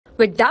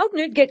With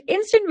Doubtnut, get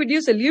instant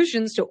video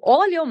solutions to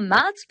all your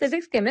maths,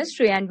 physics,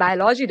 chemistry, and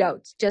biology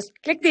doubts. Just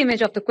click the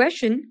image of the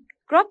question,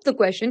 crop the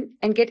question,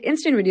 and get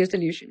instant video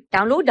solution.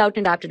 Download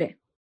Doubtnut app today.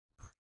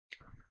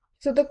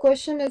 So the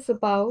question is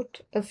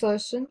about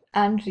assertion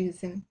and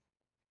reason.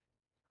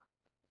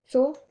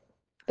 So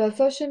the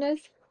assertion is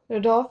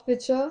Rudolf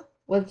Virchow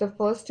was the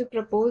first to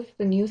propose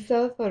the new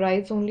self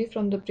arise only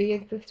from the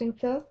pre-existing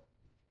self.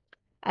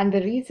 And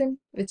the reason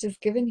which is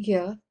given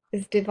here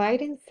is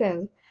dividing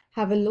cell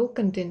have a low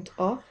content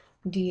of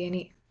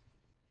DNA.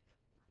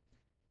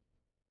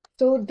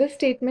 So this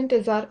statement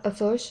is our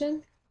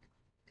assertion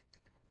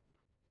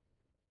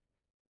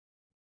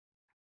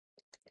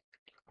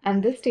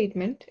and this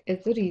statement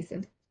is the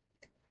reason.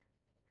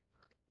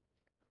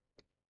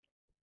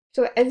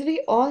 So as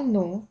we all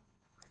know,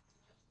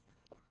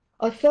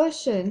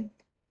 assertion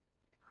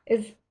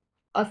is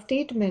a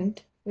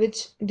statement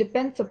which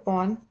depends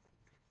upon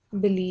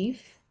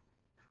belief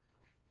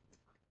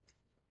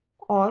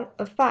or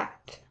a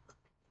fact.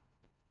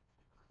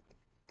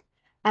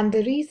 And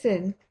the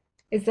reason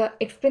is the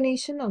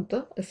explanation of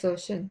the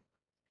assertion.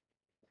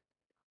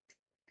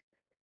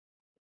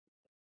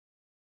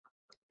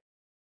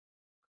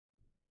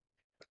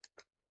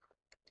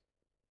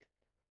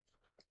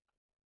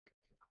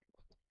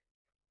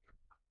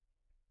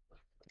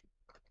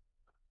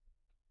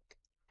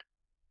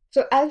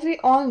 So as we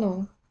all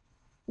know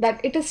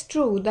that it is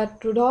true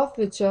that Rudolf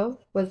Virchow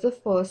was the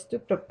first to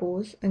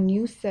propose a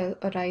new cell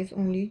arise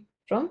only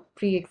from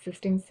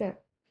pre-existing cell.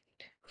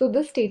 So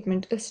this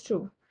statement is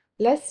true.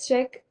 Let's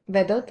check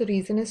whether the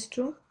reason is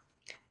true.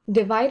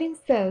 Dividing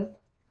cell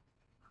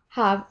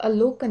have a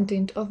low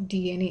content of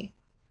DNA.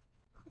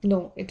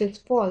 No, it is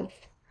false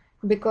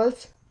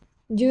because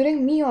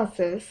during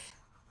meiosis,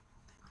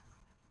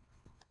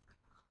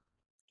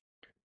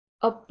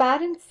 a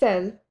parent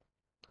cell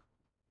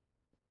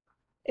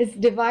is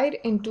divided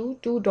into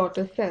two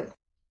daughter cells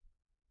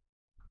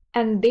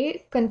and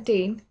they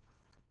contain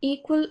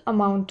equal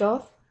amount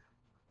of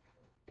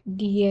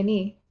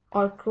DNA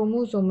or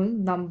chromosomal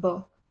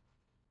number.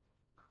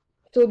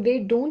 So they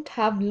don't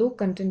have low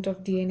content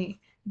of DNA.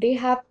 They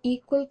have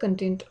equal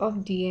content of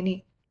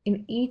DNA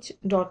in each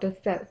daughter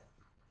cell.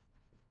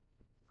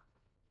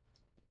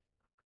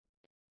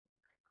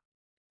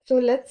 So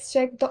let's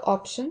check the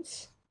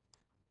options.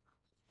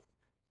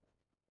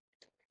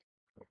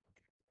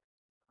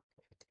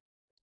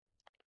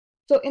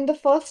 So in the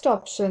first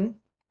option,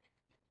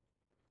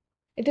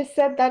 it is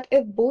said that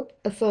if both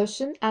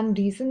assertion and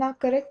reason are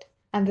correct,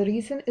 and the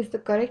reason is the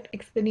correct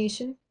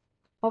explanation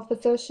of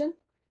assertion,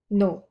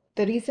 no,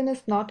 the reason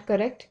is not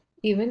correct,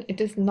 even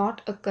it is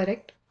not a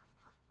correct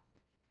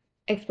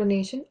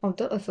explanation of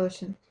the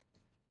assertion.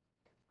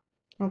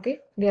 Okay,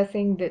 they are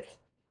saying this.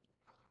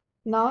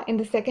 Now in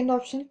the second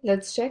option,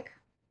 let's check.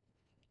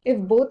 If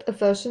both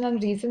assertion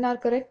and reason are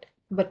correct,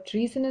 but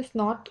reason is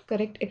not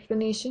correct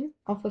explanation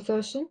of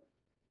assertion,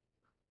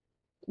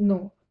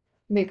 no,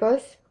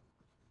 because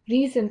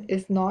reason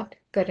is not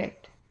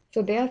correct.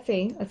 So they are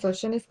saying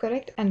assertion is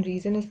correct and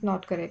reason is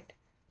not correct.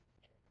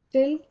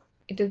 Still,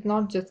 it is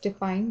not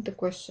justifying the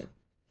question.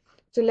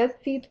 So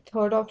let's see the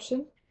third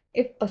option.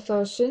 If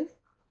assertion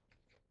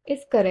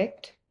is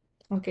correct,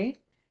 okay,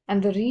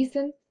 and the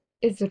reason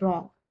is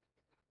wrong,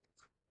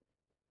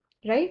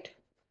 right?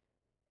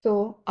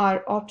 So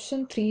our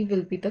option 3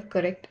 will be the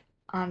correct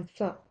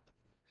answer.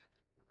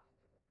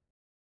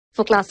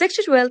 For class 6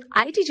 to 12,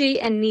 IIT JEE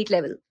and NEET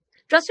level.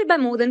 Trusted by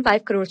more than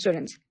 5 crore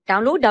students.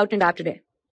 Download Doubtnut app today.